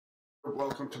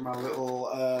Welcome to my little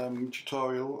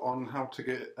tutorial on how to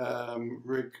get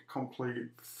Rig Complete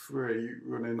Free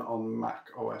running on Mac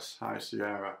OS High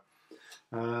Sierra.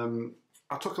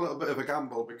 I took a little bit of a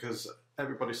gamble because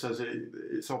everybody says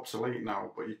it's obsolete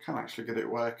now, but you can actually get it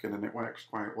working and it works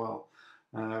quite well.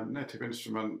 Native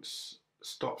Instruments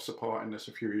stopped supporting this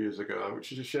a few years ago,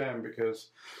 which is a shame because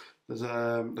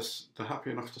they're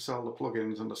happy enough to sell the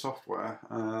plugins and the software,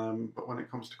 but when it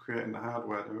comes to creating the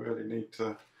hardware, they really need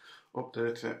to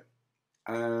update it.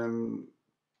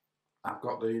 I've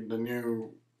got the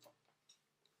new.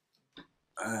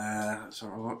 Let's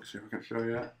have a look, see if I can show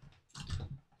you.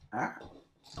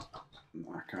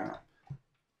 No, I can't.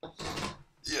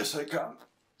 Yes, I can.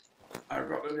 I've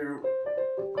got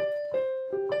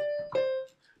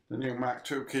the new Mark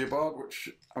II keyboard, which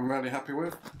I'm really happy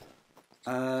with.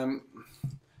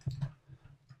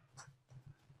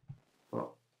 But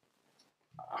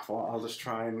I thought I'll just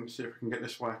try and see if I can get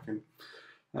this working.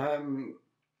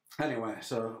 Anyway,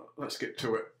 so let's get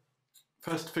to it.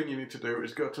 First thing you need to do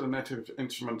is go to the Native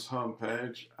Instruments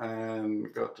homepage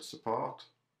and go to support.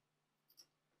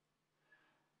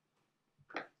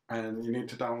 And you need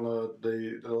to download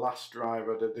the last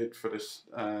driver they did for this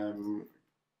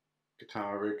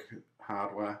guitar rig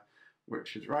hardware,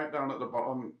 which is right down at the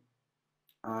bottom.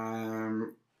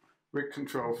 Rig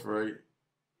Control Free,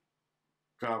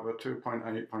 driver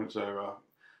 2.8.0.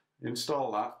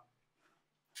 Install that,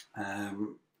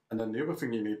 and then the other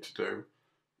thing you need to do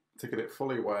to get it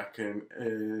fully working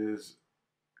is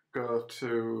go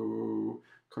to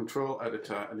Control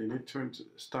Editor, and you need to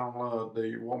download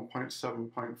the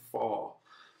 1.7.4.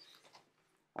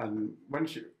 And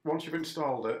once you've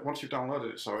installed it, once you've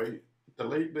downloaded it, sorry,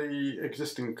 delete the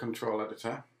existing Control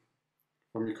Editor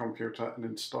from your computer and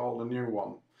install the new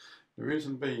one. The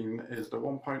reason being is the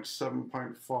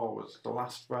 1.7.4 was the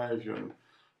last version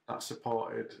that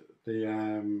supported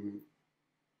the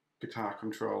guitar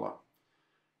controller.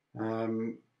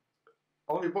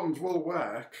 All your buttons will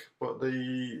work, but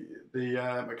the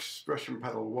expression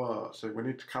pedal won't, so we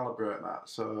need to calibrate that.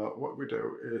 So what we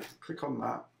do is click on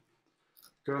that,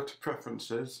 go to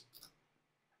Preferences,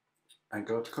 and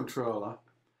go to Controller,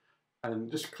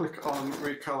 and just click on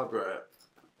Recalibrate.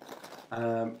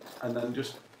 And then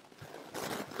just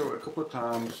do it a couple of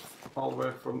times, all the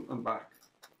way front and back,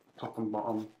 top and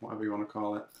bottom, whatever you want to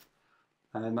call it,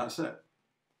 and that's it.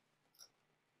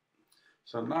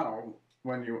 So now,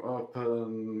 when you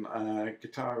open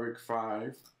Guitar Rig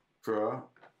 5 Pro,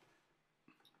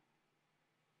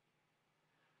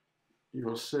 you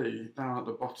will see down at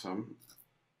the bottom,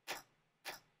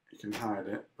 you can hide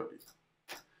it, but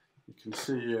you can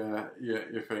see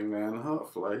your thing there, and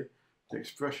hopefully the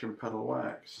expression pedal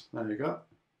works. There you go.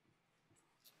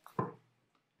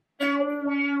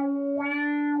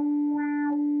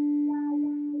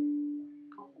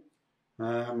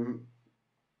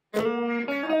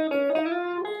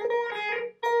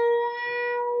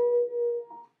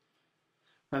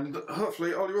 And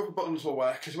hopefully all your other buttons will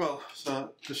work as well.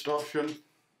 So distortion.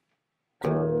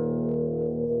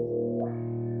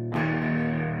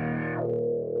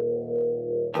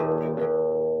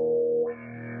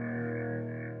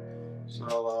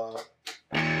 So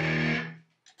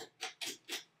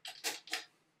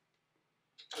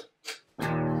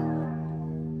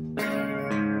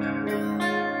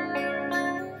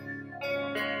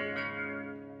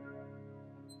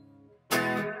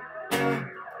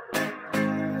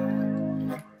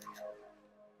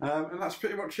and that's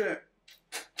pretty much it.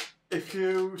 If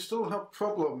you still have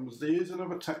problems, there is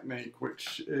another technique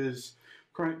which is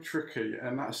quite tricky,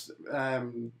 and that's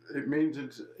it means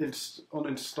it's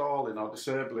uninstalling or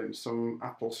disabling some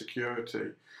Apple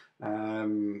security.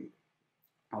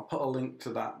 I'll put a link to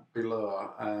that below.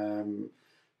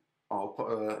 I'll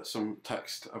put some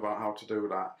text about how to do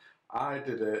that. I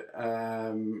did it,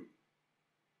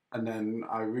 and then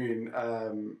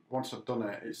once I've done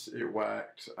it, it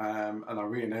worked, and I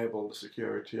re-enabled the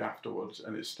security afterwards,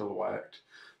 and it still worked.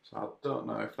 So I don't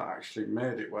know if that actually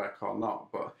made it work or not,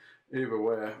 but either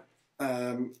way,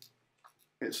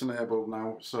 it's enabled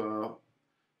now. So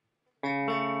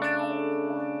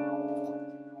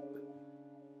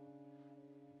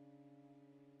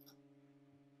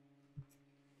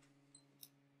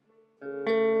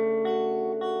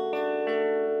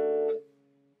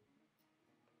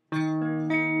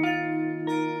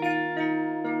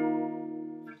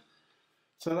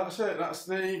that's it. That's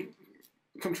the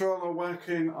controller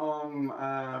working on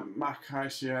Mac High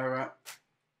Sierra.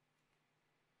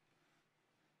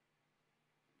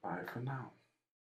 Bye for now.